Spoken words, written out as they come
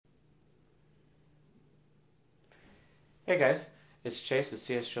Hey guys, it's Chase with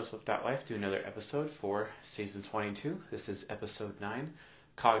csjoseph.life doing another episode for season 22. This is episode 9,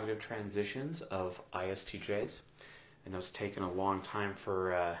 Cognitive Transitions of ISTJs. I know it's taken a long time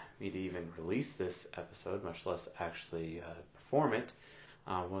for me to even release this episode, much less actually perform it.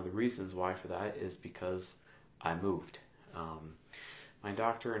 One of the reasons why for that is because I moved. My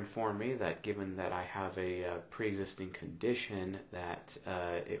doctor informed me that given that I have a pre-existing condition, that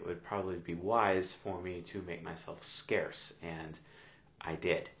it would probably be wise for me to make myself scarce, and I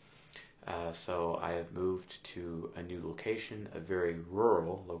did. So I have moved to a new location, a very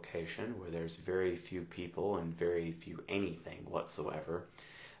rural location where there's very few people and very few anything whatsoever,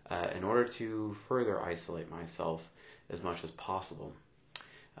 in order to further isolate myself as much as possible.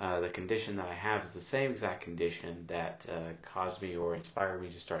 The condition that I have is the same exact condition that caused me or inspired me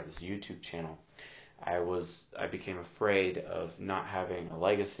to start this YouTube channel. I became afraid of not having a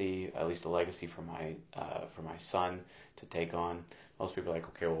legacy, at least a legacy for my son to take on. Most people are like,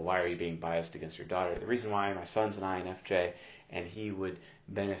 okay, well, why are you being biased against your daughter? The reason why, my son's an INFJ, and he would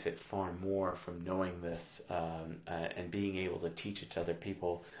benefit far more from knowing this and being able to teach it to other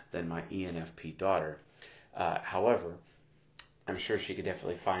people than my ENFP daughter. However, I'm sure she could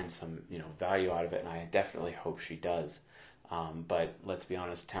definitely find some, value out of it, and I definitely hope she does. But let's be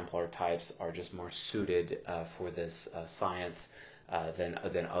honest, Templar types are just more suited for this science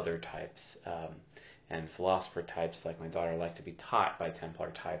than other types. And philosopher types, like my daughter, like to be taught by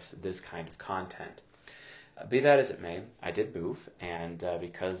Templar types this kind of content. Be that as it may, I did move, and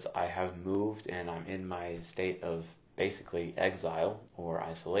because I have moved and I'm in my state of basically exile or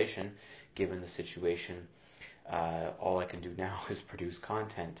isolation, given the situation, all I can do now is produce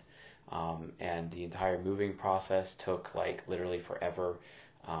content. And the entire moving process took literally forever.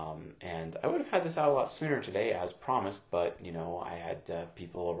 And I would have had this out a lot sooner today as promised, but I had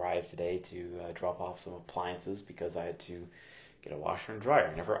people arrive today to drop off some appliances because I had to get a washer and dryer.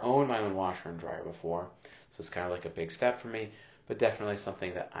 I never owned my own washer and dryer before, so it's kind of like a big step for me, but definitely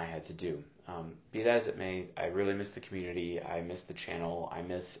something that I had to do. Be that as it may, I really miss the community, I miss the channel, I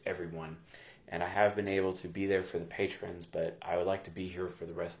miss everyone. And I have been able to be there for the patrons, but I would like to be here for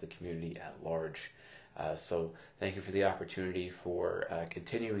the rest of the community at large. So thank you for the opportunity for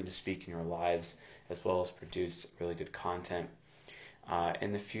continuing to speak in your lives, as well as produce really good content.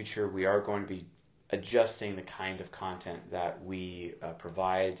 In the future, we are going to be adjusting the kind of content that we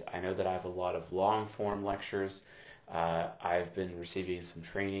provide. I know that I have a lot of long-form lectures. I've been receiving some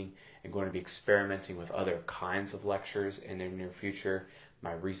training and going to be experimenting with other kinds of lectures in the near future.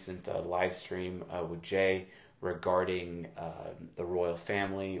 My recent live stream with Jay regarding the royal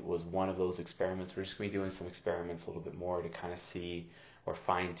family was one of those experiments. We're just going to be doing some experiments a little bit more to kind of see or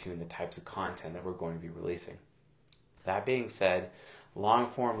fine-tune the types of content that we're going to be releasing. That being said,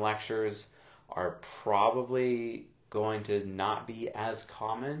 long-form lectures are probably going to not be as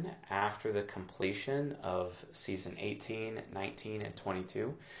common after the completion of season 18, 19, and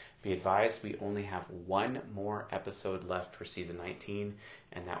 22. Be advised, we only have one more episode left for season 19,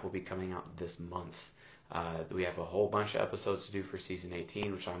 and that will be coming out this month. We have a whole bunch of episodes to do for season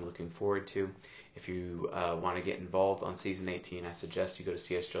 18, which I'm looking forward to. If you want to get involved on season 18, I suggest you go to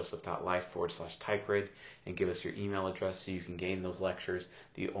csjoseph.life/typegrid and give us your email address so you can gain those lectures.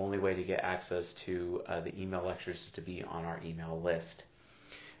 The only way to get access to the email lectures is to be on our email list.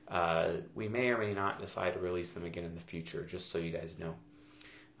 We may or may not decide to release them again in the future, just so you guys know.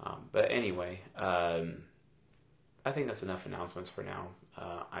 But anyway, I think that's enough announcements for now.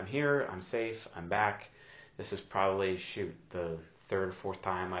 I'm here, I'm safe, I'm back. This is probably, the third or fourth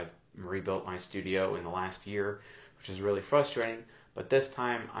time I've rebuilt my studio in the last year, which is really frustrating. But this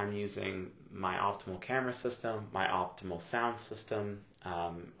time I'm using my optimal camera system, my optimal sound system.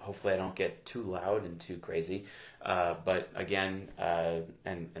 Hopefully I don't get too loud and too crazy. But again,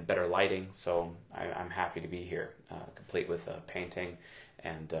 and better lighting. So I'm happy to be here, complete with painting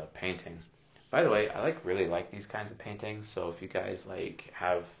and painting. By the way, I really like these kinds of paintings, so if you guys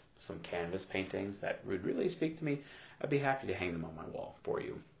have some canvas paintings that would really speak to me, I'd be happy to hang them on my wall for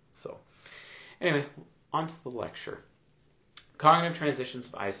you. So anyway, on to the lecture. Cognitive transitions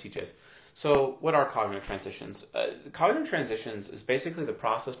of ISTJs. So what are cognitive transitions? Cognitive transitions is basically the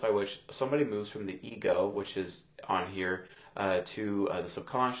process by which somebody moves from the ego, which is on here, to the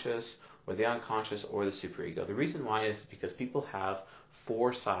subconscious, or the unconscious, or the superego. The reason why is because people have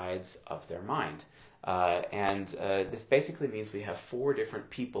 4 sides of their mind. And this basically means we have 4 different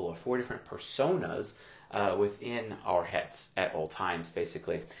people, or 4 different personas within our heads at all times,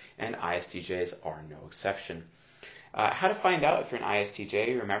 basically. And ISTJs are no exception. How to find out if you're an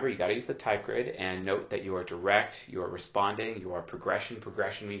ISTJ? Remember, you got to use the type grid and note that you are direct, you are responding, you are progression.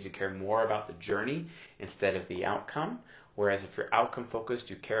 Progression means you care more about the journey instead of the outcome. Whereas if you're outcome focused,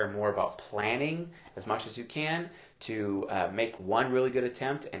 you care more about planning as much as you can to make one really good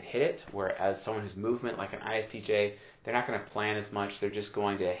attempt and hit it. Whereas someone who's movement, like an ISTJ, they're not going to plan as much. They're just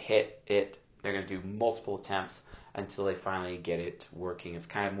going to hit it. They're going to do multiple attempts until they finally get it working. It's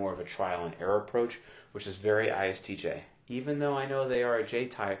kind of more of a trial and error approach, which is very ISTJ. Even though I know they are a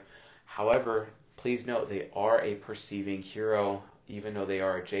J-type, however, please note they are a perceiving hero, even though they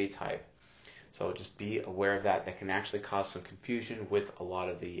are a J-type. So just be aware of that. That can actually cause some confusion with a lot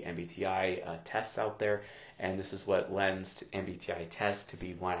of the MBTI tests out there, and this is what lends to MBTI tests to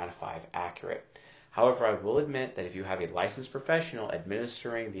be 1 out of 5 accurate. However, I will admit that if you have a licensed professional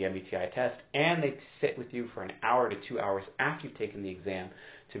administering the MBTI test and they sit with you for an hour to 2 hours after you've taken the exam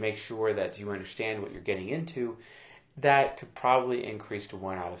to make sure that you understand what you're getting into, that could probably increase to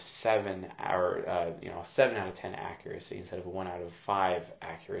 1 out of 7 or 7 out of 10 accuracy instead of a 1 out of 5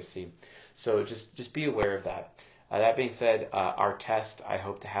 accuracy. So just be aware of that. That being said, our test, I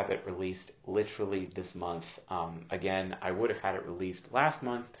hope to have it released literally this month. Again, I would have had it released last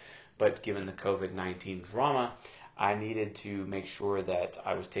month, but given the COVID-19 drama, I needed to make sure that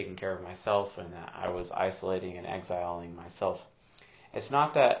I was taking care of myself and that I was isolating and exiling myself. It's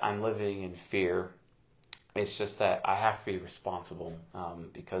not that I'm living in fear. It's just that I have to be responsible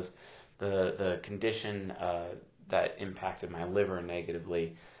because the condition that impacted my liver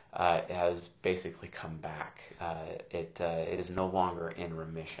negatively has basically come back. It is no longer in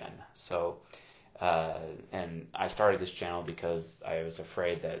remission. So, and I started this channel because I was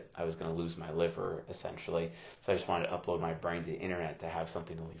afraid that I was going to lose my liver, essentially. So I just wanted to upload my brain to the internet to have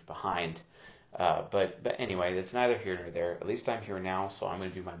something to leave behind. But anyway, that's neither here nor there. At least I'm here now, so I'm going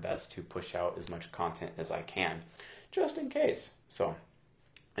to do my best to push out as much content as I can, just in case. So,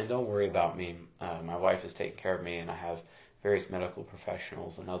 and don't worry about me. My wife is taking care of me, and I have various medical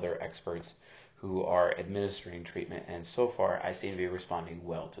professionals and other experts who are administering treatment, and so far I seem to be responding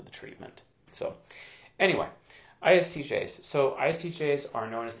well to the treatment. So, anyway, ISTJs. So ISTJs are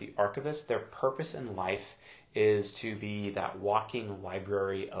known as the archivists. Their purpose in life is to be that walking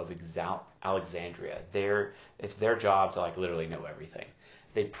library of Alexandria. It's their job to literally know everything.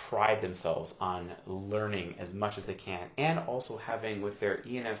 They pride themselves on learning as much as they can, and also having with their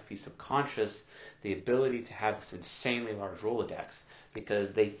ENFP subconscious the ability to have this insanely large Rolodex,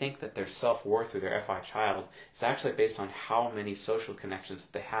 because they think that their self-worth or their FI child is actually based on how many social connections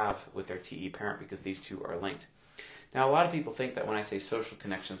that they have with their TE parent, because these two are linked. Now, a lot of people think that when I say social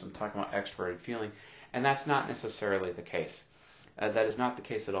connections, I'm talking about extroverted feeling, and that's not necessarily the case. That is not the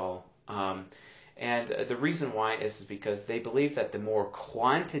case at all. And the reason why is because they believe that the more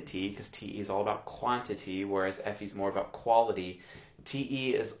quantity, because TE is all about quantity, whereas FE is more about quality,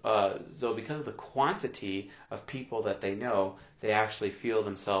 TE is, so because of the quantity of people that they know, they actually feel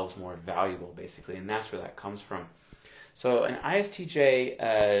themselves more valuable, basically, and that's where that comes from. So an ISTJ,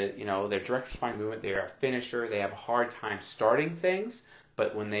 their direct responding movement, they are a finisher. They have a hard time starting things,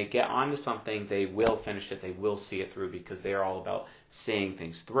 but when they get onto something, they will finish it. They will see it through because they are all about seeing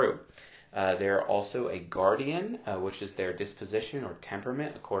things through. They're also a guardian, which is their disposition or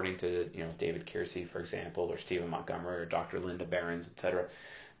temperament, according to David Kiersey, for example, or Stephen Montgomery, or Dr. Linda Behrens, etc.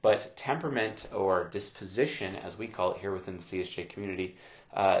 But temperament or disposition, as we call it here within the CSJ community,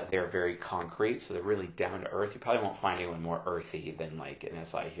 they're very concrete, so they're really down to earth. You probably won't find anyone more earthy than like an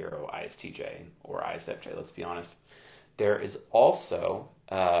SI hero, ISTJ, or ISFJ, let's be honest. There is also,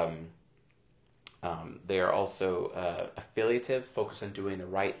 they are also affiliative, focused on doing the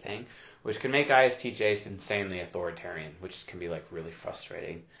right thing, which can make ISTJs insanely authoritarian, which can be really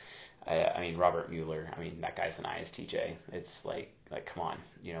frustrating. I mean, Robert Mueller, that guy's an ISTJ. It's like come on,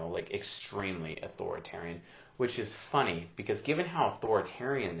 extremely authoritarian, which is funny because given how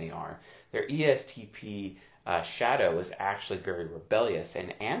authoritarian they are, their ESTP shadow is actually very rebellious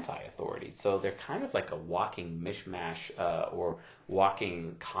and anti-authority. So they're kind of like a walking mishmash or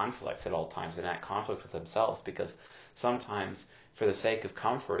walking conflict at all times, and that conflict with themselves, because sometimes for the sake of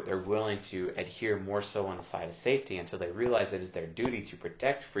comfort, they're willing to adhere more so on the side of safety until they realize it is their duty to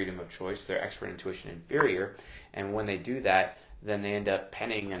protect freedom of choice, their expert intuition inferior, and when they do that, then they end up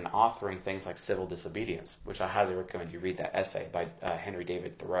penning and authoring things like civil disobedience, which I highly recommend you read that essay by Henry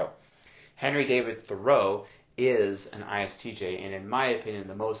David Thoreau. Henry David Thoreau is an ISTJ, and in my opinion,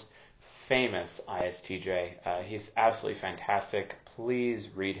 the most famous ISTJ. He's absolutely fantastic. Please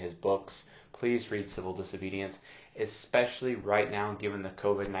read his books. please read Civil Disobedience, especially right now given the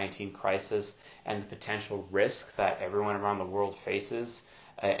COVID-19 crisis and the potential risk that everyone around the world faces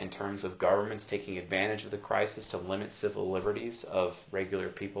in terms of governments taking advantage of the crisis to limit civil liberties of regular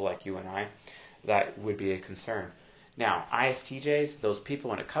people like you and I. That would be a concern. Now, ISTJs, those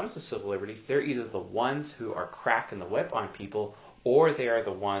people when it comes to civil liberties, they're either the ones who are cracking the whip on people, or they are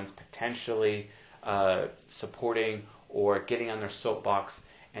the ones potentially supporting or getting on their soapbox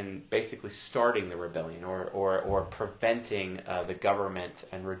and basically starting the rebellion or preventing the government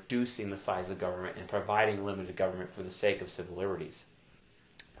and reducing the size of government and providing limited government for the sake of civil liberties,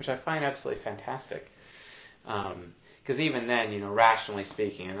 which I find absolutely fantastic. Because even then, rationally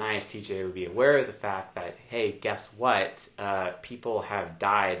speaking, an ISTJ would be aware of the fact that, hey, guess what? People have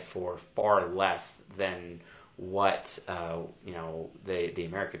died for far less than what the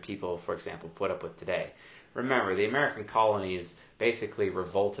American people, for example, put up with today. Remember, the American colonies basically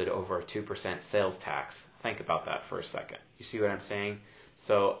revolted over a 2% sales tax. Think about that for a second. You see what I'm saying?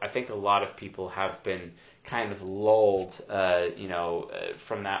 So I think a lot of people have been kind of lulled,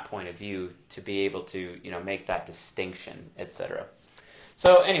 from that point of view to be able to, make that distinction, etc.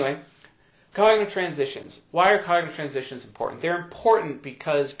 So anyway, cognitive transitions. Why are cognitive transitions important? They're important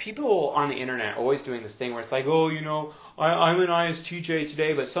because people on the internet are always doing this thing where it's like, oh, I'm an ISTJ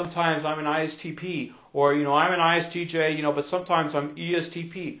today, but sometimes I'm an ISTP. Or, I'm an ISTJ, but sometimes I'm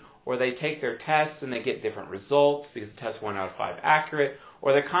ESTP. Or they take their tests and they get different results because the test 1 out of 5 accurate.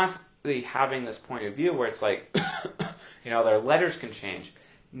 Or they're constantly having this point of view where it's like, their letters can change.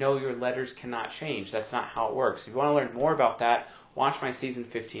 No, your letters cannot change. That's not how it works. If you want to learn more about that, watch my season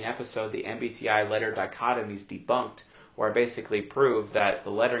 15 episode, The MBTI Letter Dichotomies Debunked, where I basically prove that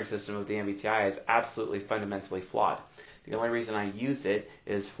the lettering system of the MBTI is absolutely fundamentally flawed. The only reason I use it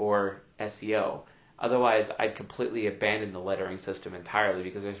is for SEO. Otherwise, I'd completely abandon the lettering system entirely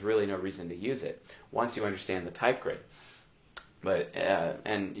because there's really no reason to use it once you understand the type grid. But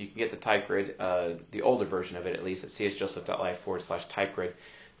and you can get the type grid, the older version of it at least, at csjoseph.life/type grid.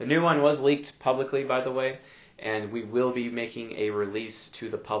 The new one was leaked publicly, by the way, and we will be making a release to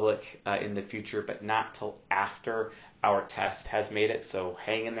the public in the future, but not till after our test has made it. So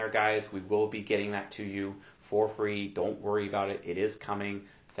hang in there, guys. We will be getting that to you for free. Don't worry about it. It is coming.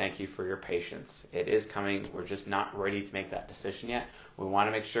 Thank you for your patience. It is coming. We're just not ready to make that decision yet. We want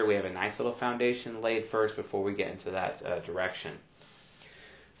to make sure we have a nice little foundation laid first before we get into that direction.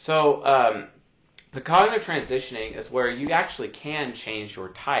 So the cognitive transitioning is where you actually can change your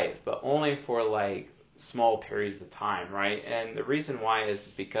type, but only for like small periods of time, right? And the reason why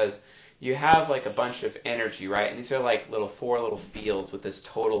is because you have like a bunch of energy, right? And these are like four little fields with this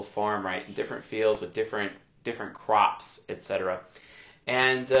total farm, right? And different fields with different crops, etc.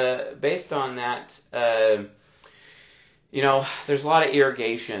 And based on that, there's a lot of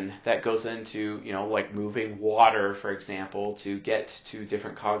irrigation that goes into, like moving water, for example, to get to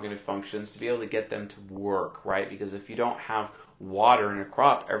different cognitive functions to be able to get them to work, right? Because if you don't have water in a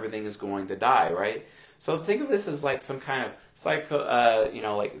crop, everything is going to die, right? So think of this as like some kind of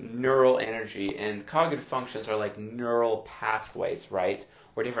like neural energy, and cognitive functions are like neural pathways, right?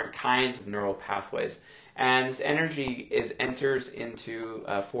 Or different kinds of neural pathways. And this energy enters into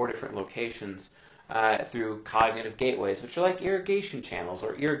 4 different locations through cognitive gateways, which are like irrigation channels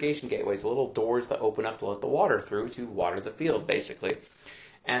or irrigation gateways, little doors that open up to let the water through to water the field, basically.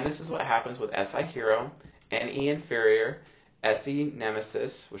 And this is what happens with SI hero, NE inferior, SE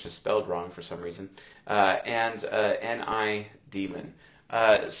nemesis, which is spelled wrong for some reason, and NI demon.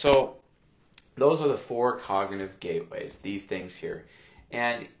 So those are the 4 cognitive gateways, these things here.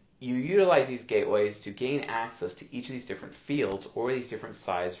 And you utilize these gateways to gain access to each of these different fields or these different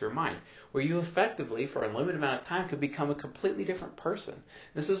sides of your mind, where you effectively, for a limited amount of time, could become a completely different person.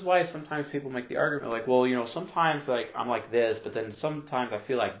 This is why sometimes people make the argument like, well, sometimes like I'm like this, but then sometimes I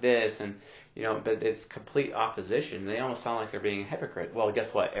feel like this, and but it's complete opposition. They almost sound like they're being a hypocrite. Well,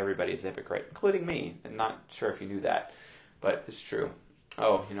 guess what? Everybody's a hypocrite, including me. I'm not sure if you knew that, but it's true.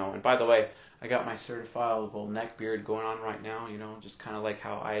 Oh, and by the way, I got my certifiable neck beard going on right now, just kind of like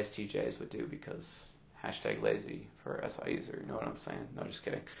how ISTJs would do, because #lazy for SI user, you know what I'm saying? No, just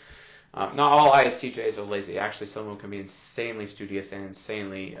kidding. Not all ISTJs are lazy. Actually, some of them can be insanely studious and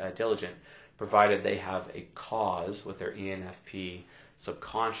insanely diligent, provided they have a cause with their ENFP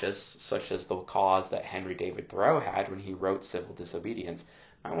subconscious, such as the cause that Henry David Thoreau had when he wrote Civil Disobedience.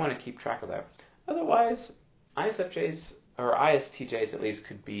 I want to keep track of that. Otherwise, ISFJs, or ISTJs at least,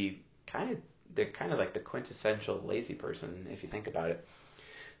 could be they're kind of like the quintessential lazy person, if you think about it.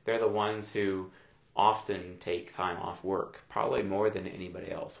 They're the ones who often take time off work, probably more than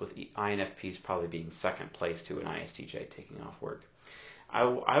anybody else, with INFPs probably being second place to an ISTJ taking off work.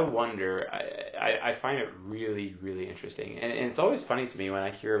 I wonder, I find it really, really interesting. And it's always funny to me when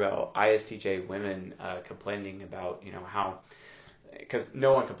I hear about ISTJ women complaining about, how, because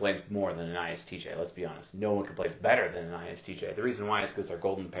no one complains more than an ISTJ, let's be honest. No one complains better than an ISTJ. The reason why is because they're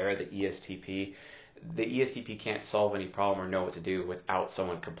golden pair, the ESTP. The ESTP can't solve any problem or know what to do without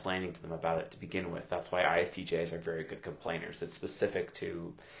someone complaining to them about it to begin with. That's why ISTJs are very good complainers. It's specific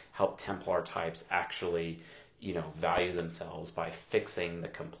to help Templar types actually, value themselves by fixing the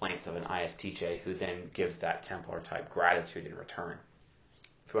complaints of an ISTJ, who then gives that Templar type gratitude in return.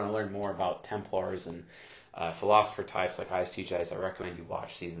 If you want to learn more about Templars and philosopher types like ISTJs, I recommend you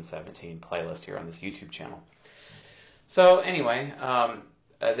watch Season 17 playlist here on this YouTube channel. So anyway,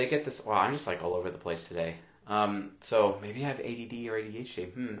 they get this. Wow, I'm just like all over the place today. So maybe I have ADD or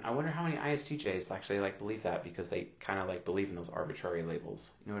ADHD. I wonder how many ISTJs actually believe that, because they kind of believe in those arbitrary labels.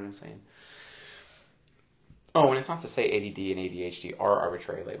 You know what I'm saying? Oh, and it's not to say ADD and ADHD are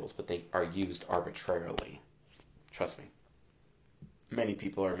arbitrary labels, but they are used arbitrarily. Trust me. Many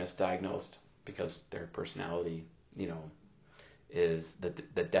people are misdiagnosed because their personality, is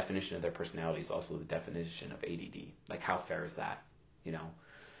the definition of their personality is also the definition of ADD. Like, how fair is that?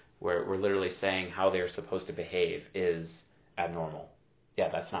 We're literally saying how they're supposed to behave is abnormal. Yeah,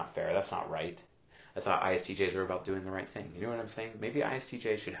 that's not fair. That's not right. I thought ISTJs are about doing the right thing. You know what I'm saying? Maybe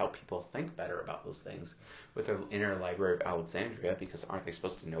ISTJs should help people think better about those things with their inner library of Alexandria, because aren't they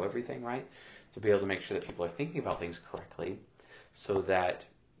supposed to know everything, right? To be able to make sure that people are thinking about things correctly so that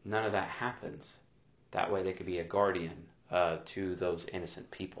none of that happens. That way they could be a guardian to those innocent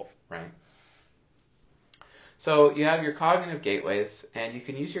people, right? So you have your cognitive gateways, and you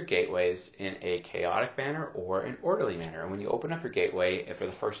can use your gateways in a chaotic manner or an orderly manner. And when you open up your gateway for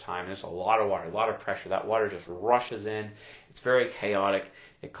the first time, there's a lot of water, a lot of pressure. That water just rushes in. It's very chaotic.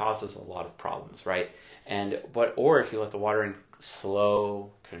 It causes a lot of problems, right? Or if you let the water in slow,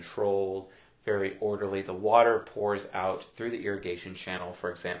 controlled, very orderly, the water pours out through the irrigation channel,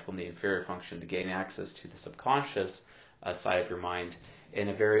 for example, in the inferior function, to gain access to the subconscious side of your mind in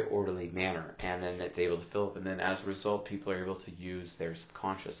a very orderly manner, and then it's able to fill up, and then as a result people are able to use their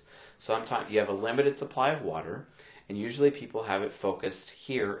subconscious. Sometimes you have a limited supply of water, and usually people have it focused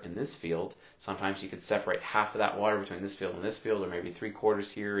here in this field. Sometimes you could separate half of that water between this field and this field, or maybe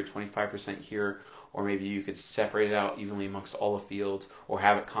 3/4 here or 25% here, or maybe you could separate it out evenly amongst all the fields, or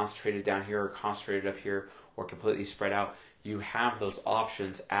have it concentrated down here or concentrated up here, or completely spread out. You have those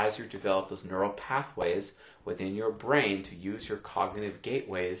options as you develop those neural pathways within your brain to use your cognitive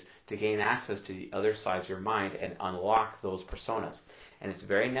gateways to gain access to the other sides of your mind and unlock those personas. And it's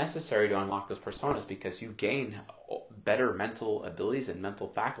very necessary to unlock those personas, because you gain better mental abilities and mental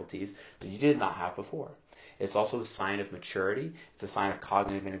faculties that you did not have before. It's also a sign of maturity. It's a sign of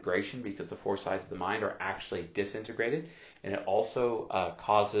cognitive integration, because the four sides of the mind are actually disintegrated. And it also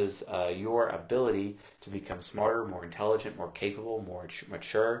causes your ability to become smarter, more intelligent, more capable, more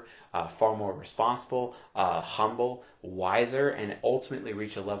mature, far more responsible, humble, wiser, and ultimately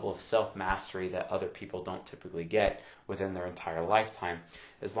reach a level of self-mastery that other people don't typically get within their entire lifetime.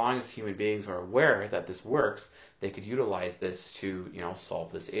 As long as human beings are aware that this works, they could utilize this to,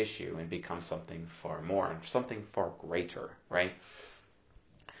 solve this issue and become something far more and something far greater, right?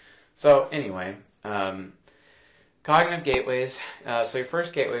 So anyway, cognitive gateways. So your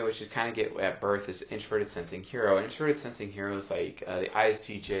first gateway, which is kind of get at birth, is introverted sensing hero. And introverted sensing hero is like the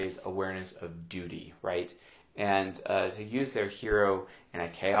ISTJ's awareness of duty, right? And to use their hero in a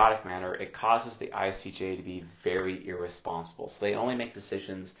chaotic manner, it causes the ISTJ to be very irresponsible. So they only make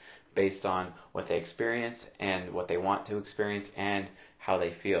decisions based on what they experience and what they want to experience and how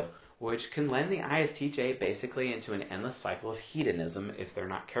they feel, which can lend the ISTJ basically into an endless cycle of hedonism if they're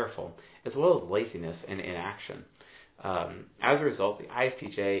not careful, as well as laziness and inaction. As a result, the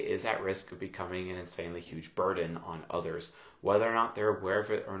ISTJ is at risk of becoming an insanely huge burden on others, whether or not they're aware of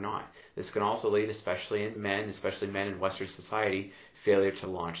it or not. This can also lead, especially men in Western society, failure to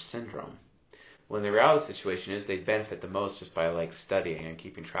launch syndrome. When the reality of the situation is they benefit the most just by studying and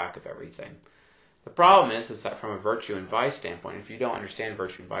keeping track of everything. The problem is that from a virtue and vice standpoint, if you don't understand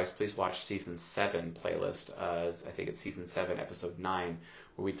virtue and vice, please watch Season 7 playlist. I think it's Season 7, Episode 9,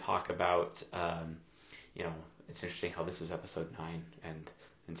 where we talk about, it's interesting how this is Episode 9, and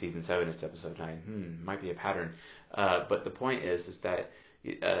in Season 7 it's Episode 9. Might be a pattern. But the point is that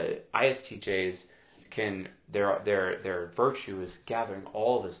ISTJs their virtue is gathering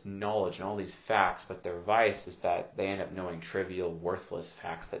all this knowledge and all these facts, but their vice is that they end up knowing trivial, worthless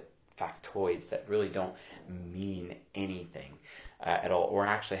factoids that really don't mean anything at all, or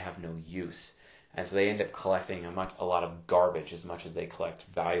actually have no use. And so they end up collecting a lot of garbage as much as they collect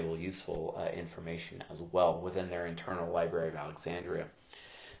valuable, useful information as well within their internal library of Alexandria.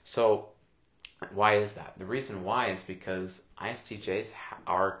 So why is that? The reason why is because ISTJs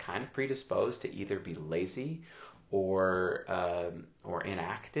are kind of predisposed to either be lazy or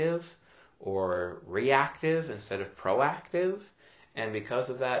inactive or reactive instead of proactive. And because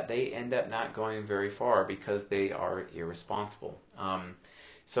of that, they end up not going very far because they are irresponsible.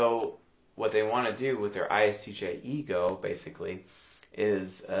 So what they want to do with their ISTJ ego, basically,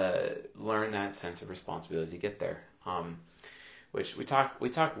 is learn that sense of responsibility to get there. Which we talk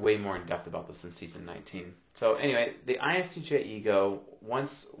way more in depth about this in season 19. So anyway, the ISTJ ego,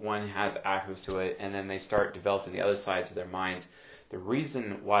 once one has access to it and then they start developing the other sides of their mind, the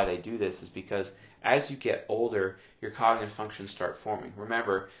reason why they do this is because as you get older, your cognitive functions start forming.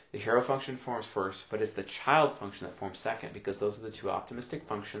 Remember, the hero function forms first, but it's the child function that forms second, because those are the two optimistic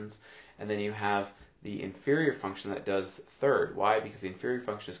functions, and then you have the inferior function that does third. Why? Because the inferior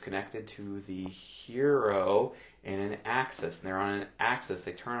function is connected to the hero in an axis, and they're on an axis,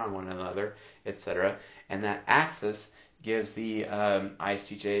 they turn on one another, etc. And that axis gives the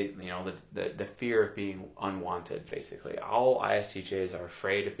ISTJ, the fear of being unwanted, basically. All ISTJs are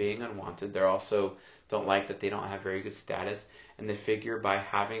afraid of being unwanted. They also don't like that they don't have very good status, and they figure by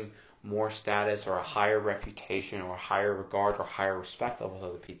having more status or a higher reputation or a higher regard or higher respect level with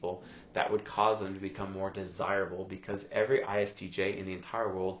other people, that would cause them to become more desirable, because every ISTJ in the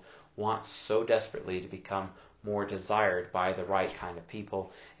entire world wants so desperately to become more desired by the right kind of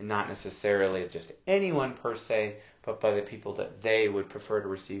people, and not necessarily just anyone per se, but by the people that they would prefer to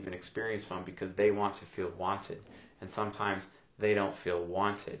receive an experience from, because they want to feel wanted. And sometimes they don't feel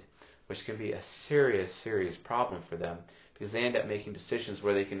wanted, which can be a serious, serious problem for them, because they end up making decisions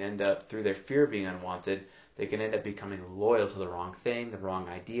where they can end up, through their fear of being unwanted, they can end up becoming loyal to the wrong thing, the wrong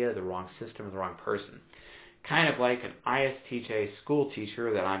idea, the wrong system, or the wrong person. Kind of like an ISTJ school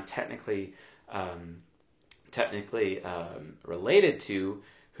teacher that I'm technically related to,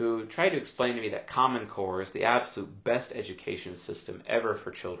 who tried to explain to me that Common Core is the absolute best education system ever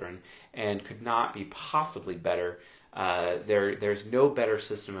for children and could not be possibly better. There's no better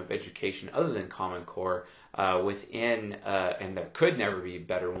system of education other than Common Core within, and there could never be a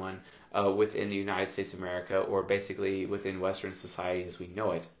better one within the United States of America, or basically within Western society as we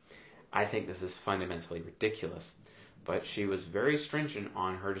know it. I think this is fundamentally ridiculous. But she was very stringent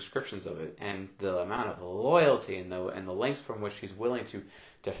on her descriptions of it, and the amount of loyalty and the lengths from which she's willing to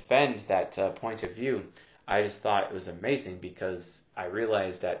defend that point of view, I just thought it was amazing, because I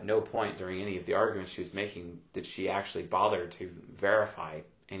realized at no point during any of the arguments she was making did she actually bother to verify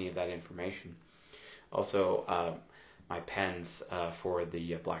any of that information. Also, my pens for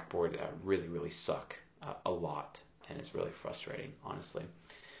the blackboard really, really suck a lot, and it's really frustrating, honestly.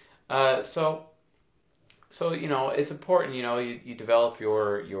 So it's important, you develop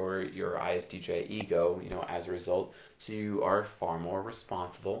your ISTJ ego, as a result, so you are far more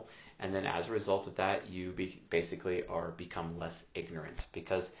responsible, and then as a result of that, you basically become less ignorant,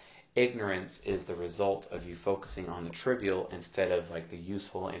 because ignorance is the result of you focusing on the trivial instead of like the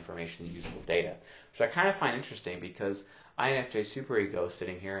useful information, the useful data, which I kind of find interesting, because INFJ superego is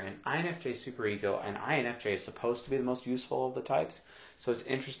sitting here, and INFJ superego and INFJ is supposed to be the most useful of the types. So it's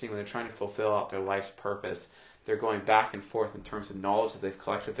interesting when they're trying to fulfill out their life's purpose. They're going back and forth in terms of knowledge that they've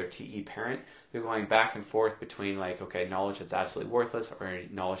collected with their TE parent. They're going back and forth between knowledge that's absolutely worthless or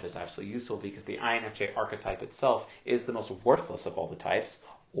knowledge that's absolutely useful, because the INFJ archetype itself is the most worthless of all the types,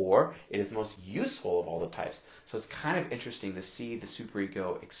 or it is the most useful of all the types. So it's kind of interesting to see the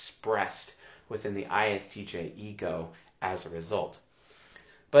superego expressed within the ISTJ ego as a result.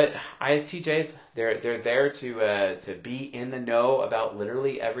 But ISTJs, they're there to be in the know about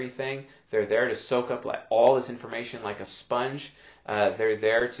literally everything. They're there to soak up all this information like a sponge. They're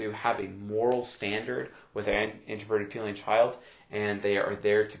there to have a moral standard with an introverted feeling child, and they are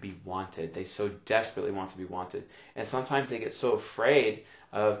there to be wanted. They so desperately want to be wanted. And sometimes they get so afraid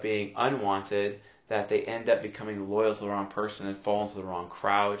of being unwanted that they end up becoming loyal to the wrong person and fall into the wrong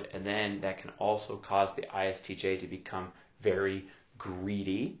crowd, and then that can also cause the ISTJ to become very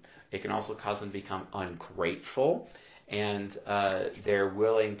greedy. It can also cause them to become ungrateful, and they're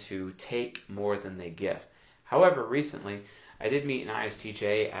willing to take more than they give. However, recently, I did meet an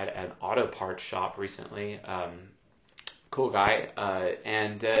ISTJ at an auto parts shop recently. Cool guy,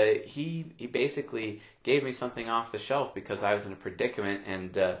 and he basically gave me something off the shelf because I was in a predicament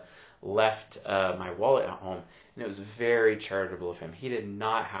and left my wallet at home, and it was very charitable of him. He did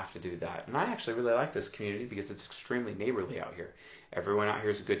not have to do that, and I actually really like this community because it's extremely neighborly out here. Everyone out here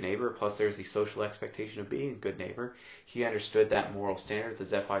is a good neighbor, plus there's the social expectation of being a good neighbor. He understood that moral standard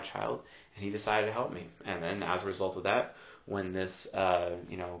as a FI child, and he decided to help me. And then as a result of that, when this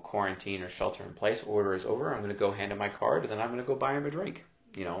quarantine or shelter in place order is over, I'm going to go hand him my card, and then I'm going to go buy him a drink.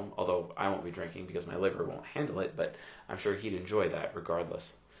 although I won't be drinking because my liver won't handle it, but I'm sure he'd enjoy that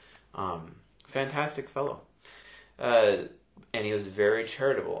regardless. Fantastic fellow. And he was very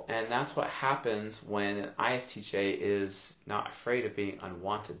charitable. And that's what happens when an ISTJ is not afraid of being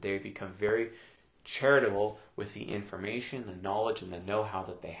unwanted. They become very charitable with the information, the knowledge, and the know-how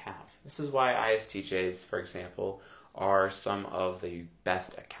that they have. This is why ISTJs, for example, are some of the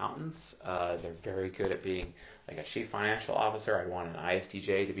best accountants. They're very good at being like a chief financial officer. I'd want an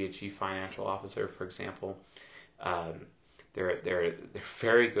ISTJ to be a chief financial officer, for example. They're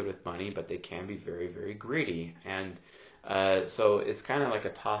very good with money, but they can be very, very greedy. And so it's kind of like a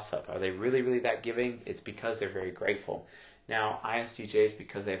toss-up. Are they really, really that giving? It's because they're very grateful. Now, ISTJs,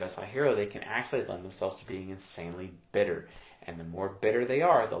 because they have SI hero, they can actually lend themselves to being insanely bitter. And the more bitter they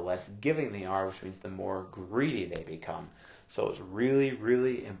are, the less giving they are, which means the more greedy they become. So it's really,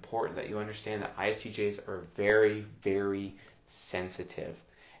 really important that you understand that ISTJs are very, very sensitive.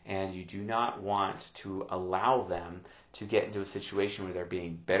 And you do not want to allow them to get into a situation where they're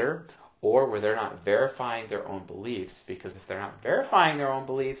being bitter or where they're not verifying their own beliefs. Because if they're not verifying their own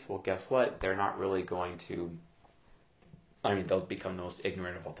beliefs, well, guess what? They're not really going to, they'll become the most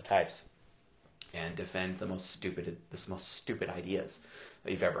ignorant of all the types and defend the most stupid ideas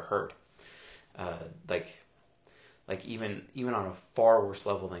that you've ever heard. Like even on a far worse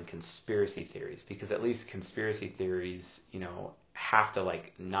level than conspiracy theories, because at least conspiracy theories, have to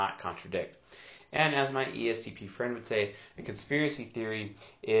not contradict. And as my ESTP friend would say, a conspiracy theory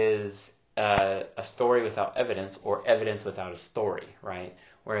is a story without evidence or evidence without a story, right?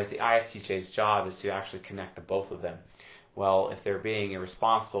 Whereas the ISTJ's job is to actually connect the both of them. Well, if they're being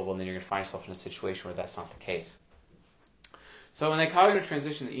irresponsible, well, then you're going to find yourself in a situation where that's not the case. So when they cognitive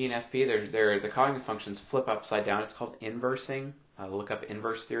transition to ENFP, the cognitive functions flip upside down. It's called inversing. Look up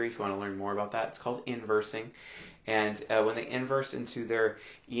inverse theory if you want to learn more about that. It's called inversing. And when they inverse into their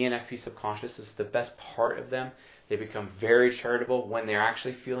ENFP subconscious, this is the best part of them. They become very charitable when they're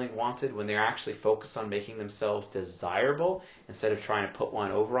actually feeling wanted, when they're actually focused on making themselves desirable instead of trying to put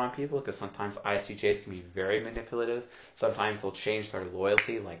one over on people, because sometimes ISTJs can be very manipulative. Sometimes they'll change their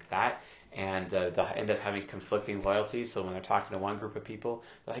loyalty like that, and they'll end up having conflicting loyalties. So when they're talking to one group of people,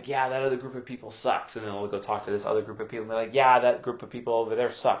 they're like, yeah, that other group of people sucks. And then they'll go talk to this other group of people, and they're like, yeah, that group of people over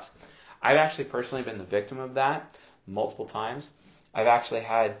there sucks. I've actually personally been the victim of that multiple times. I've actually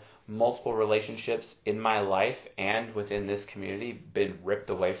had multiple relationships in my life and within this community been ripped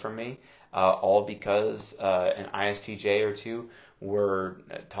away from me, all because an ISTJ or two were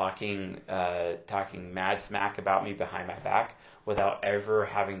talking mad smack about me behind my back without ever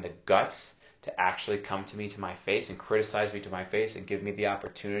having the guts to actually come to me to my face and criticize me to my face and give me the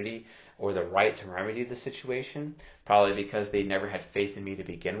opportunity or the right to remedy the situation, probably because they never had faith in me to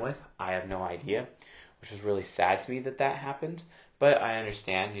begin with. I have no idea, which was really sad to me that happened. But I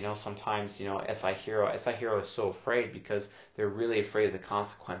understand, sometimes, SI hero is so afraid because they're really afraid of the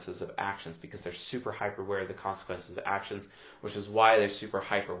consequences of actions, because they're super hyper aware of the consequences of actions, which is why they're super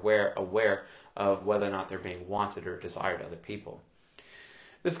hyper aware of whether or not they're being wanted or desired by other people.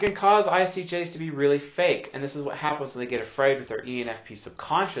 This can cause ISTJs to be really fake, and this is what happens when they get afraid with their ENFP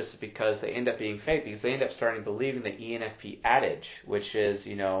subconscious, because they end up being fake, because they end up starting believing the ENFP adage, which is,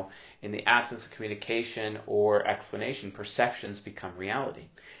 in the absence of communication or explanation, perceptions become reality.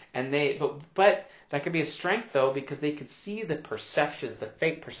 And but that could be a strength, though, because they could see the perceptions, the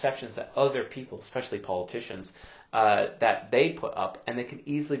fake perceptions that other people, especially politicians, that they put up, and they can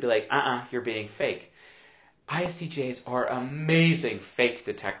easily be like, you're being fake. ISTJs are amazing fake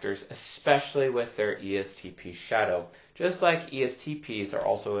detectors, especially with their ESTP shadow. Just like ESTPs are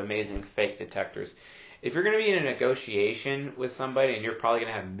also amazing fake detectors. If you're going to be in a negotiation with somebody and you're probably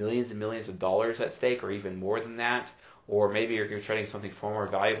going to have millions and millions of dollars at stake, or even more than that, or maybe you're going to be trading something far more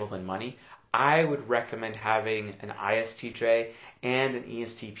valuable than money, I would recommend having an ISTJ and an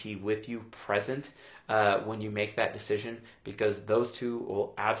ESTP with you present when you make that decision, because those two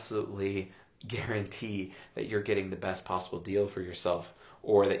will absolutely guarantee that you're getting the best possible deal for yourself,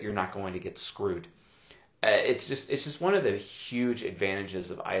 or that you're not going to get screwed. It's just one of the huge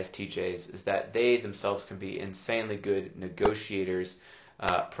advantages of ISTJs is that they themselves can be insanely good negotiators,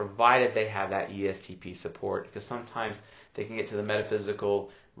 provided they have that ESTP support, because sometimes they can get to the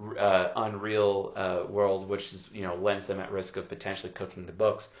metaphysical, unreal world, which is, lends them at risk of potentially cooking the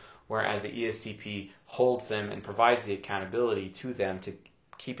books, whereas the ESTP holds them and provides the accountability to them to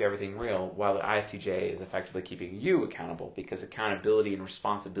keep everything real, while the ISTJ is effectively keeping you accountable, because accountability and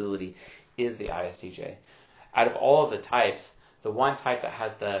responsibility is the ISTJ. Out of all of the types, the one type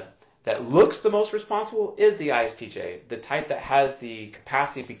that looks the most responsible is the ISTJ. The type that has the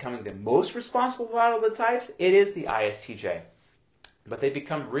capacity of becoming the most responsible out of the types, it is the ISTJ. But they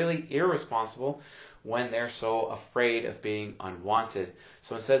become really irresponsible when they're so afraid of being unwanted.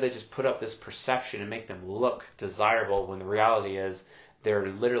 So instead they just put up this perception and make them look desirable when the reality is they're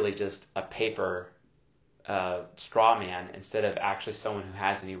literally just a paper straw man instead of actually someone who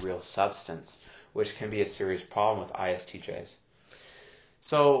has any real substance, which can be a serious problem with ISTJs.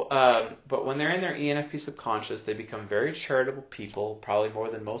 So, but when they're in their ENFP subconscious, they become very charitable people, probably more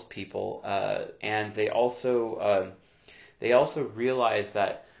than most people, and they also realize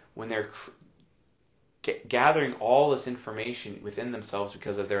that when they're gathering all this information within themselves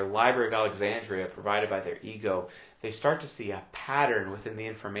because of their Library of Alexandria provided by their ego, they start to see a pattern within the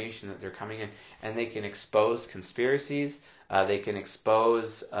information that they're coming in, and they can expose conspiracies, they can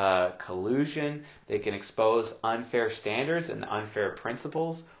expose collusion, they can expose unfair standards and unfair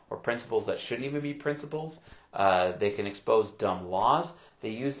principles, or principles that shouldn't even be principles. They can expose dumb laws. They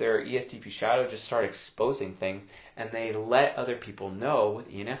use their ESTP shadow to just start exposing things, and they let other people know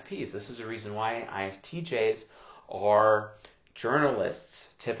with ENFPs. This is the reason why ISTJs are journalists,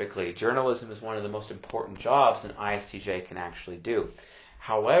 typically. Journalism is one of the most important jobs an ISTJ can actually do.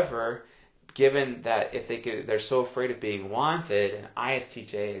 However, given that if they're so afraid of being wanted, an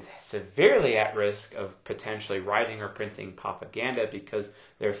ISTJ is severely at risk of potentially writing or printing propaganda because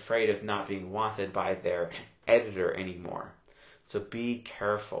they're afraid of not being wanted by their editor anymore. So be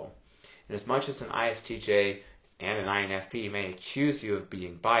careful. And as much as an ISTJ and an INFP may accuse you of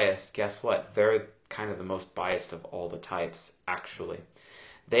being biased, guess what? They're kind of the most biased of all the types, actually.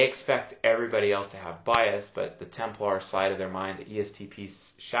 They expect everybody else to have bias, but the Templar side of their mind, the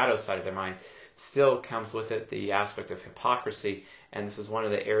ESTP's shadow side of their mind, still comes with it the aspect of hypocrisy, and this is one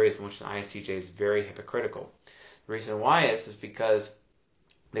of the areas in which an ISTJ is very hypocritical. The reason why is because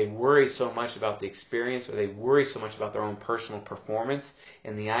they worry so much about the experience, or they worry so much about their own personal performance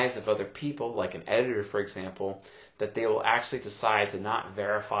in the eyes of other people, like an editor, for example, that they will actually decide to not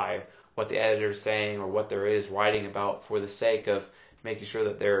verify what the editor is saying or what there is writing about for the sake of making sure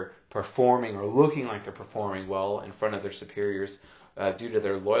that they're performing or looking like they're performing well in front of their superiors due to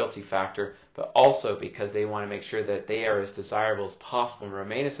their loyalty factor, but also because they want to make sure that they are as desirable as possible and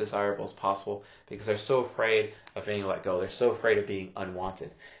remain as desirable as possible because they're so afraid of being let go. They're so afraid of being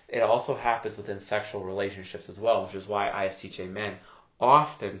unwanted. It also happens within sexual relationships as well, which is why ISTJ men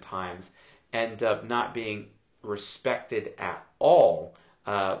oftentimes end up not being respected at all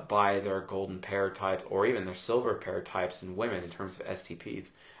by their golden pair type or even their silver pair types in women in terms of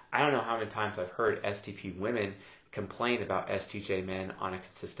STPs. I don't know how many times I've heard STP women complain about STJ men on a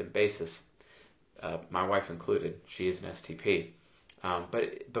consistent basis. My wife included. She is an STP.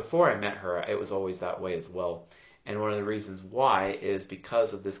 But before I met her, it was always that way as well. And one of the reasons why is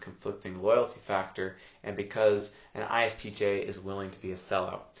because of this conflicting loyalty factor and because an ISTJ is willing to be a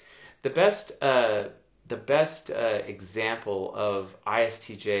sellout. The best example of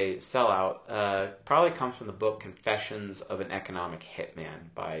ISTJ sellout probably comes from the book Confessions of an Economic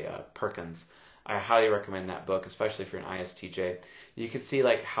Hitman by Perkins. I highly recommend that book, especially if you're an ISTJ. You can see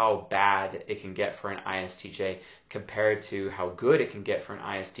like how bad it can get for an ISTJ compared to how good it can get for an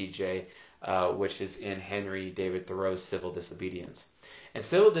ISTJ, which is in Henry David Thoreau's Civil Disobedience. And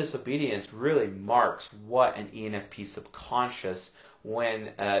civil disobedience really marks what an ENFP subconscious, when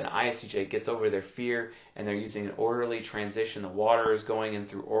an ISTJ gets over their fear and they're using an orderly transition, the water is going in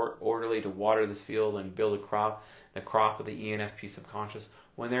through orderly to water this field and build a crop, the crop of the ENFP subconscious.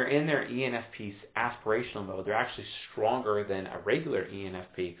 When they're in their ENFP aspirational mode, they're actually stronger than a regular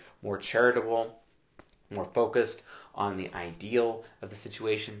ENFP, more charitable, more focused on the ideal of the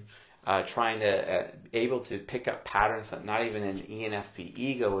situation, trying to able to pick up patterns that not even an ENFP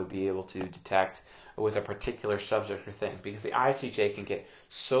ego would be able to detect with a particular subject or thing, because the ISTJ can get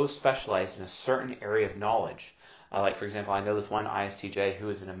so specialized in a certain area of knowledge. Like, for example, I know this one ISTJ who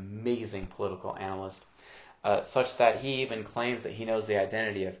is an amazing political analyst, such that he even claims that he knows the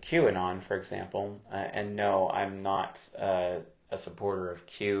identity of QAnon, for example. And no, I'm not a supporter of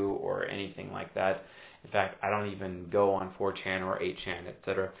Q or anything like that. In fact, I don't even go on 4chan or 8chan,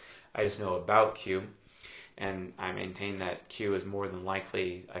 etc. I just know about Q, and I maintain that Q is more than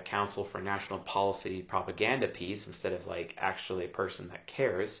likely a council for national policy propaganda piece instead of like actually a person that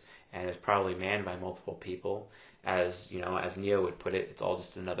cares, and is probably manned by multiple people. As you know, as Neo would put it, it's all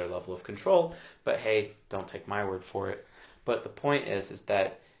just another level of control. But hey, don't take my word for it. But the point is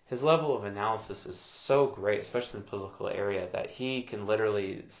that his level of analysis is so great, especially in the political area, that he can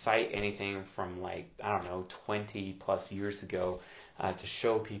literally cite anything from 20 plus years ago to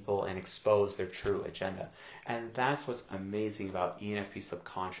show people and expose their true agenda. And that's what's amazing about ENFP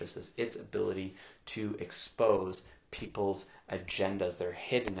subconscious, is its ability to expose people's agendas, their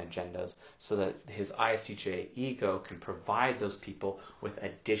hidden agendas, so that his ISTJ ego can provide those people with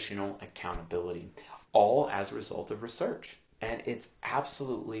additional accountability, all as a result of research. And it's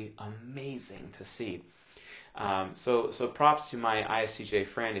absolutely amazing to see. So props to my ISTJ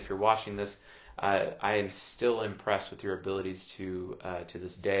friend. If you're watching this, I am still impressed with your abilities to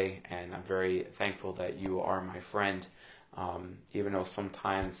this day, and I'm very thankful that you are my friend, even though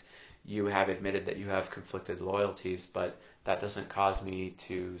sometimes you have admitted that you have conflicted loyalties, but that doesn't cause me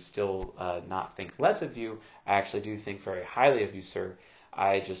to still not think less of you. I actually do think very highly of you, sir.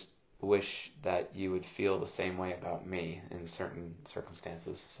 I just wish that you would feel the same way about me in certain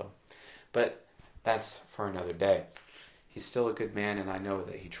circumstances. But that's for another day. He's still a good man, and I know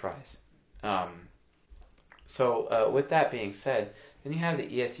that he tries. With that being said, then you have the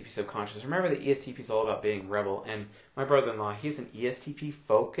ESTP subconscious. Remember, the ESTP is all about being rebel. And my brother-in-law, he's an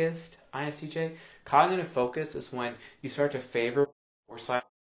ESTP-focused ISTJ. Cognitive focus is when you start to favor or side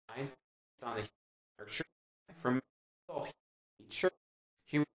on the nurture. For me, nature.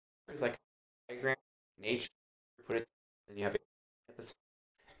 Human is like a diagram. Nature, put it, and you have it at the same.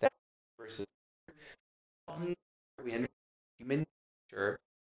 That versus we understand human nature.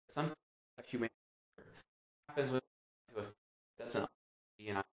 Some of human nature happens with who doesn't be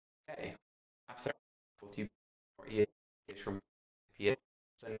an okay. Perhaps they're with you or from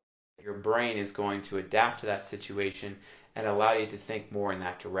so your brain is going to adapt to that situation and allow you to think more in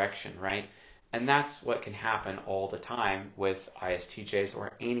that direction, right? And that's what can happen all the time with ISTJs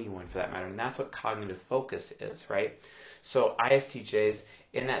or anyone for that matter. And that's what cognitive focus is, right? So ISTJs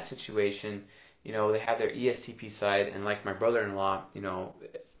in that situation, they have their ESTP side, and like my brother-in-law,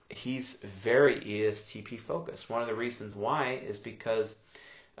 he's very ESTP focused. One of the reasons why is because,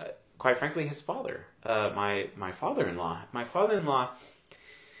 quite frankly, his father, my father-in-law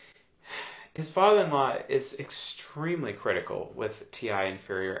is extremely critical with TI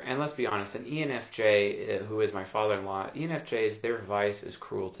inferior. And let's be honest, an ENFJ, who is my father-in-law, ENFJs, their vice is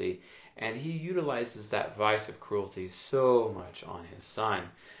cruelty. And he utilizes that vice of cruelty so much on his son.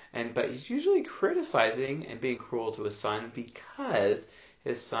 But he's usually criticizing and being cruel to his son because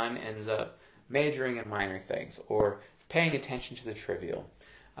his son ends up majoring in minor things or paying attention to the trivial,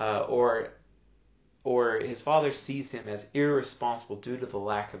 or his father sees him as irresponsible due to the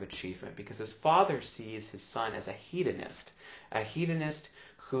lack of achievement, because his father sees his son as a hedonist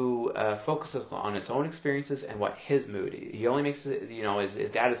who focuses on his own experiences and what his mood. He only makes, his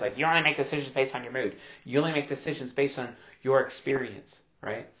dad is like, you only make decisions based on your mood. You only make decisions based on your experience,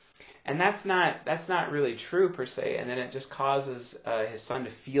 right? And that's not really true per se. And then it just causes his son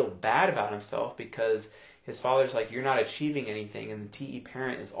to feel bad about himself because his father's like, you're not achieving anything, and the TE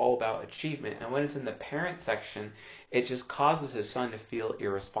parent is all about achievement. And when it's in the parent section, it just causes his son to feel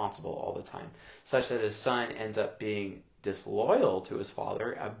irresponsible all the time, such that his son ends up being disloyal to his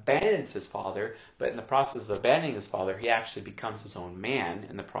father, abandons his father, but in the process of abandoning his father, he actually becomes his own man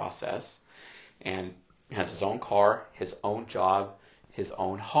in the process, and has his own car, his own job, his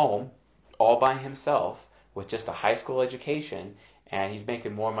own home, all by himself, with just a high school education. And he's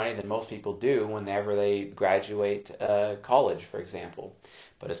making more money than most people do whenever they graduate college, for example.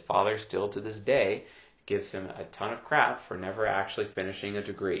 But his father still to this day gives him a ton of crap for never actually finishing a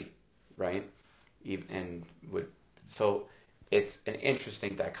degree, right? So it's an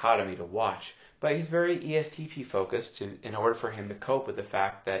interesting dichotomy to watch. But he's very ESTP focused in order for him to cope with the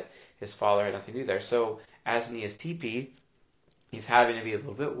fact that his father had nothing to do there. So as an ESTP, he's having to be a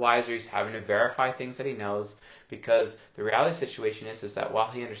little bit wiser. He's having to verify things that he knows, because the reality situation is that while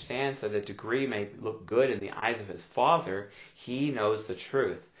he understands that a degree may look good in the eyes of his father, he knows the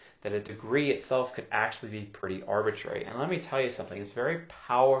truth, that a degree itself could actually be pretty arbitrary. And let me tell you something. It's very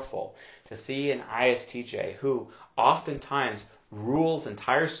powerful to see an ISTJ who oftentimes rules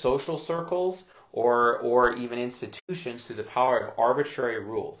entire social circles or even institutions through the power of arbitrary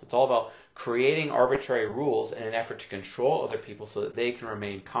rules. It's all about creating arbitrary rules in an effort to control other people so that they can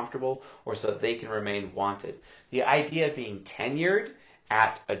remain comfortable or so that they can remain wanted. The idea of being tenured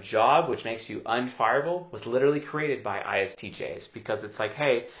at a job which makes you unfireable was literally created by ISTJs, because it's like,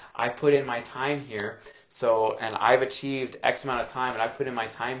 hey, I put in my time here, and I've achieved X amount of time, and I've put in my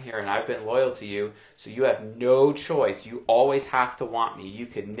time here, and I've been loyal to you, so you have no choice. You always have to want me. You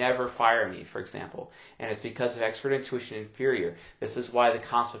could never fire me, for example. And it's because of expert intuition inferior. This is why the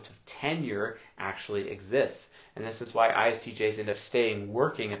concept of tenure actually exists. And this is why ISTJs end up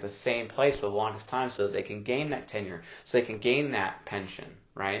working at the same place for the longest time, so that they can gain that tenure, so they can gain that pension,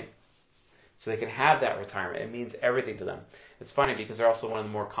 right? so they can have that retirement. It means everything to them. It's funny because they're also one of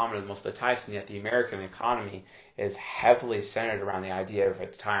the more common of most of the types, and yet the American economy is heavily centered around the idea of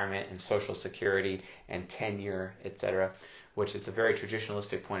retirement and Social Security and tenure, etc., which is a very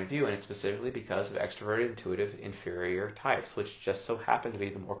traditionalistic point of view, and it's specifically because of extroverted, intuitive, inferior types, which just so happen to be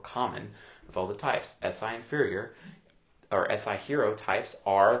the more common of all the types. SI inferior or SI hero types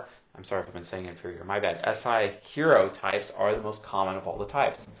are, I'm sorry if I've been saying inferior, my bad. SI hero types are the most common of all the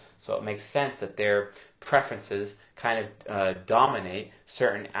types. So it makes sense that their preferences kind of dominate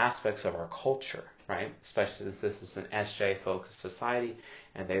certain aspects of our culture, right? Especially since this is an SJ-focused society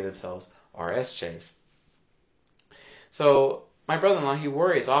and they themselves are SJs. So my brother-in-law, he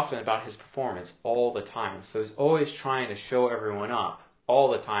worries often about his performance all the time. So he's always trying to show everyone up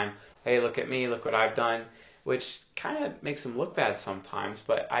all the time. Hey, look at me, look what I've done, which kind of makes him look bad sometimes,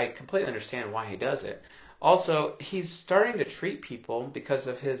 but I completely understand why he does it. Also, he's starting to treat people because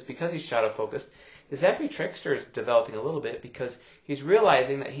he's shadow focused. His FE trickster is developing a little bit because he's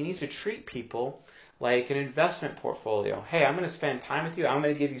realizing that he needs to treat people like an investment portfolio. Hey, I'm going to spend time with you. I'm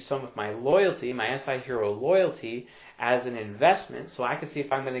going to give you some of my loyalty, my SI hero loyalty, as an investment, so I can see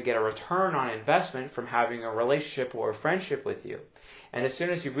if I'm going to get a return on investment from having a relationship or a friendship with you. And as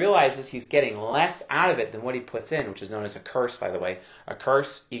soon as he realizes he's getting less out of it than what he puts in, which is known as a curse, by the way, a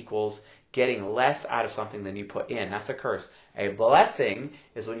curse equals getting less out of something than you put in. That's a curse. A blessing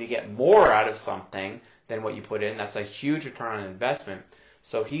is when you get more out of something than what you put in. That's a huge return on investment.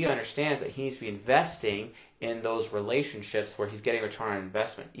 So he understands that he needs to be investing in those relationships where he's getting return on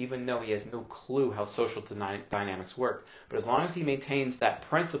investment, even though he has no clue how social dynamics work. But as long as he maintains that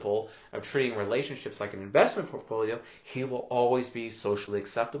principle of treating relationships like an investment portfolio, he will always be socially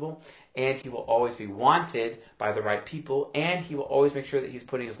acceptable, and he will always be wanted by the right people, and he will always make sure that he's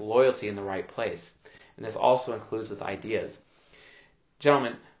putting his loyalty in the right place. And this also includes with ideas.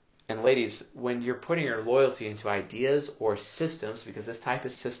 Gentlemen, and ladies, when you're putting your loyalty into ideas or systems, because this type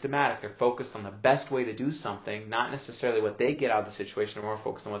is systematic, they're focused on the best way to do something, not necessarily what they get out of the situation, they're more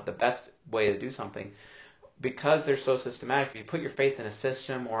focused on what the best way to do something. Because they're so systematic, if you put your faith in a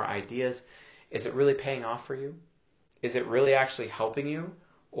system or ideas, is it really paying off for you? Is it really actually helping you?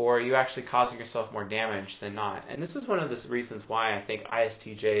 Or are you actually causing yourself more damage than not? And this is one of the reasons why I think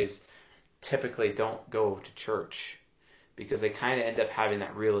ISTJs typically don't go to church, because they kind of end up having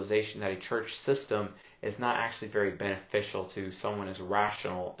that realization that a church system is not actually very beneficial to someone as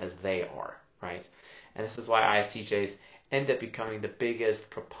rational as they are, right? And this is why ISTJs end up becoming the biggest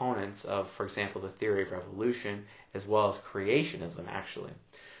proponents of, for example, the theory of evolution, as well as creationism, actually.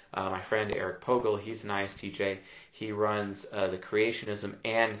 My friend Eric Pogel, he's an ISTJ. He runs the creationism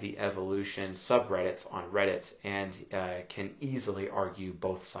and the evolution subreddits on Reddit and can easily argue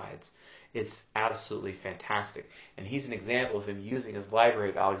both sides. It's absolutely fantastic. And he's an example of him using his Library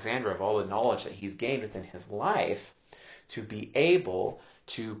of Alexandria, of all the knowledge that he's gained within his life, to be able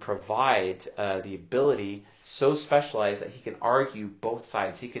to provide the ability so specialized that he can argue both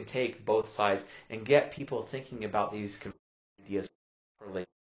sides. He can take both sides and get people thinking about these ideas properly,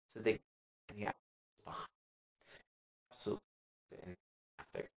 so they can get behind. Absolutely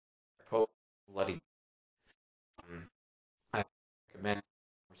fantastic. Bloody. I recommend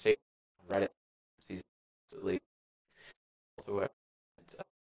conversation on Reddit. He's absolutely also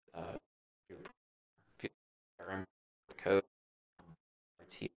your code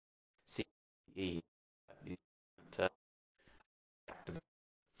TCE to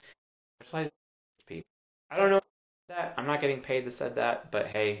specialize people. I don't know that. I'm not getting paid to said that, but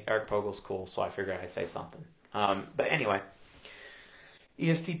hey, Eric Pogel's cool, so I figured I'd say something. But anyway,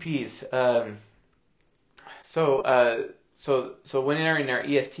 ESTPs. So when they're in their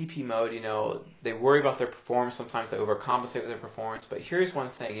ESTP mode, they worry about their performance. Sometimes they overcompensate with their performance. But here's one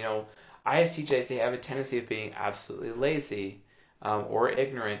thing, ISTJs, they have a tendency of being absolutely lazy or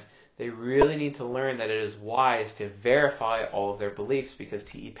ignorant. They really need to learn that it is wise to verify all of their beliefs, because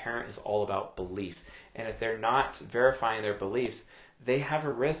TE parent is all about belief. And if they're not verifying their beliefs, they have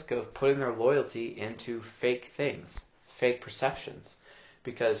a risk of putting their loyalty into fake things, fake perceptions.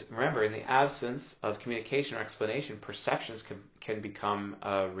 Because remember, in the absence of communication or explanation, perceptions can become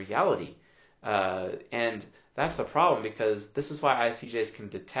a reality. And that's the problem, because this is why ISTJs can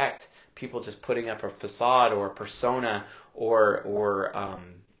detect people just putting up a facade or a persona or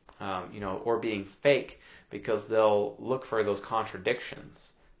being fake, because they'll look for those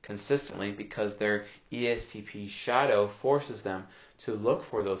contradictions consistently, because their ESTP shadow forces them to look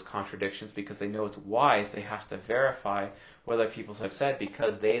for those contradictions, because they know it's wise. They have to verify what other people have said,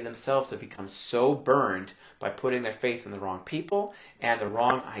 because they themselves have become so burned by putting their faith in the wrong people and the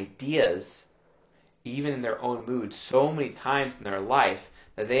wrong ideas even in their own mood, so many times in their life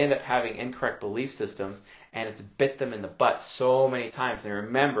that they end up having incorrect belief systems, and it's bit them in the butt so many times. They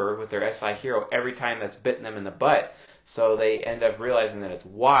remember with their SI hero every time that's bitten them in the butt, so they end up realizing that it's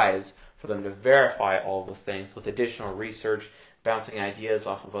wise for them to verify all those things with additional research, bouncing ideas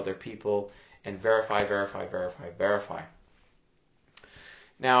off of other people, and verify.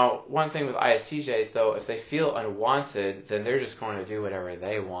 Now, one thing with ISTJs, though, if they feel unwanted, then they're just going to do whatever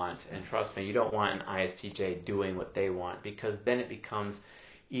they want. And trust me, you don't want an ISTJ doing what they want, because then it becomes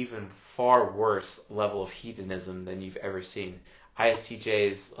even far worse level of hedonism than you've ever seen.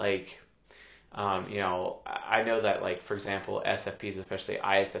 ISTJs, I know that, for example, SFPs, especially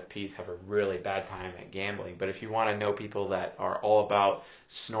ISFPs, have a really bad time at gambling. But if you want to know people that are all about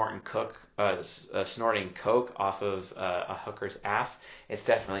snorting coke off of a hooker's ass, it's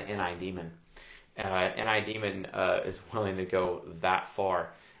definitely NI Demon. NI Demon is willing to go that far.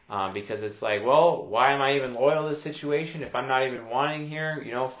 Because it's like, well, why am I even loyal to this situation if I'm not even wanting here?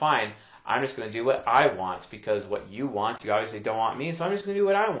 Fine. I'm just going to do what I want, because what you want, you obviously don't want me, so I'm just going to do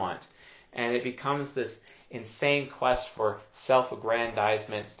what I want. And it becomes this insane quest for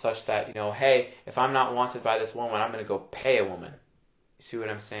self-aggrandizement, such that, hey, if I'm not wanted by this woman, I'm going to go pay a woman. You see what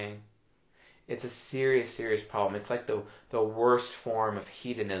I'm saying? It's a serious, serious problem. It's like the worst form of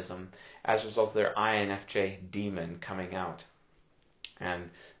hedonism as a result of their INFJ demon coming out. And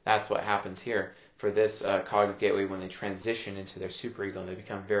that's what happens here for this cognitive gateway when they transition into their superego and they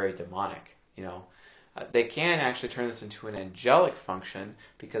become very demonic. They can actually turn this into an angelic function,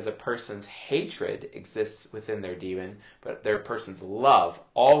 because a person's hatred exists within their demon, but their person's love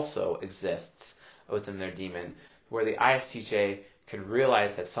also exists within their demon, where the ISTJ can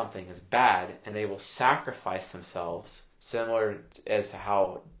realize that something is bad and they will sacrifice themselves, similar as to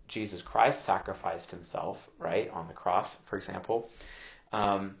how Jesus Christ sacrificed himself, right, on the cross, for example.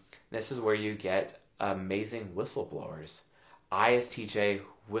 This is where you get amazing whistleblowers. ISTJ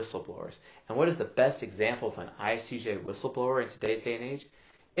whistleblowers. And what is the best example of an ISTJ whistleblower in today's day and age?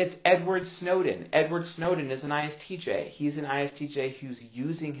 It's Edward Snowden. Edward Snowden is an ISTJ. He's an ISTJ who's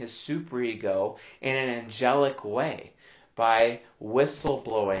using his superego in an angelic way by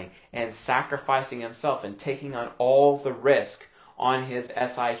whistleblowing and sacrificing himself and taking on all the risk on his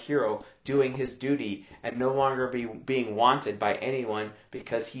SI hero, doing his duty and no longer being wanted by anyone,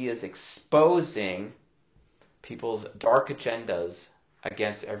 because he is exposing people's dark agendas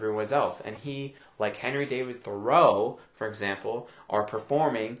against everyone else. And he, like Henry David Thoreau, for example, are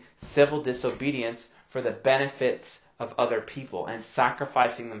performing civil disobedience for the benefits of other people and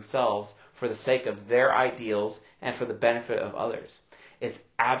sacrificing themselves for the sake of their ideals and for the benefit of others. It's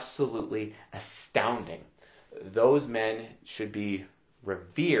absolutely astounding. Those men should be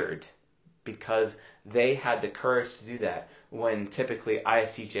revered because they had the courage to do that, when typically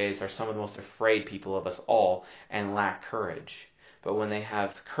ISTJs are some of the most afraid people of us all and lack courage. But when they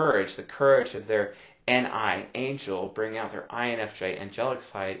have courage, the courage of their NI angel, bring out their INFJ angelic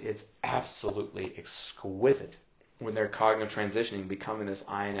side, it's absolutely exquisite when they're cognitive transitioning, becoming this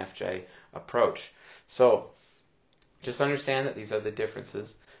INFJ approach. So just understand that these are the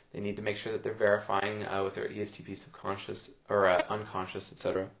differences. They need to make sure that they're verifying with their ESTP subconscious or unconscious,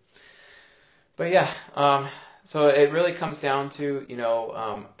 etc. But yeah, so it really comes down to,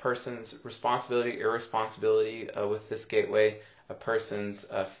 person's responsibility, irresponsibility with this gateway, a person's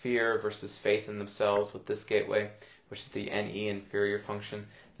fear versus faith in themselves with this gateway, which is the NE, inferior function.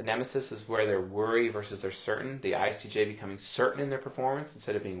 The nemesis is where they're worry versus they're certain. The ISTJ becoming certain in their performance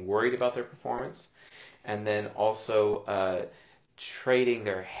instead of being worried about their performance. And then also trading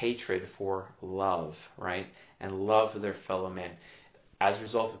their hatred for love, right? And love for their fellow man. As a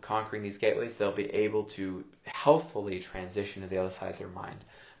result of conquering these gateways, they'll be able to healthfully transition to the other side of their mind.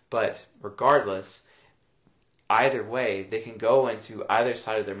 But regardless, either way, they can go into either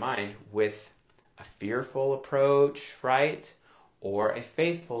side of their mind with a fearful approach, right? Or a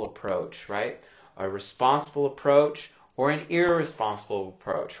faithful approach, right? A responsible approach or an irresponsible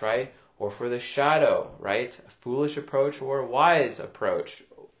approach, right? Or for the shadow, right? A foolish approach or a wise approach.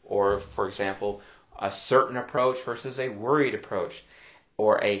 Or, for example, a certain approach versus a worried approach.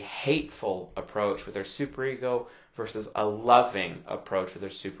 Or a hateful approach with their superego versus a loving approach with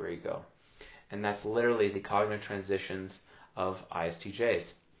their superego. And that's literally the cognitive transitions of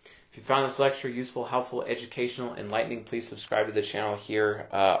ISTJs. If you found this lecture useful, helpful, educational, enlightening, please subscribe to the channel here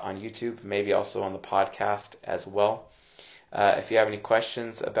on YouTube, maybe also on the podcast as well. If you have any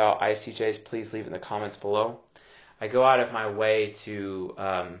questions about ISTJs, please leave it in the comments below. I go out of my way to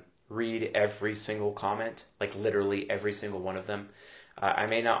read every single comment, like literally every single one of them. I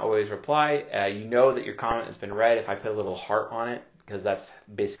may not always reply. You know that your comment has been read if I put a little heart on it, because that's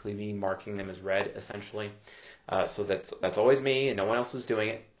basically me marking them as read, essentially. So that's always me, and no one else is doing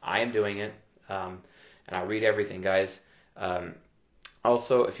it. I am doing it, and I read everything, guys.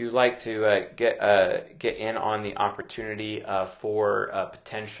 Also, if you'd like to get in on the opportunity for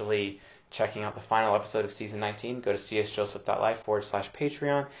potentially checking out the final episode of season 19, go to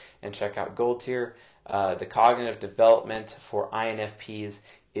csjoseph.life/Patreon and check out Gold Tier. The cognitive development for INFPs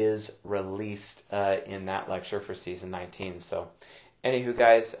is released in that lecture for season 19. So, anywho,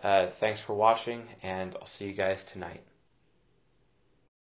 guys, thanks for watching, and I'll see you guys tonight.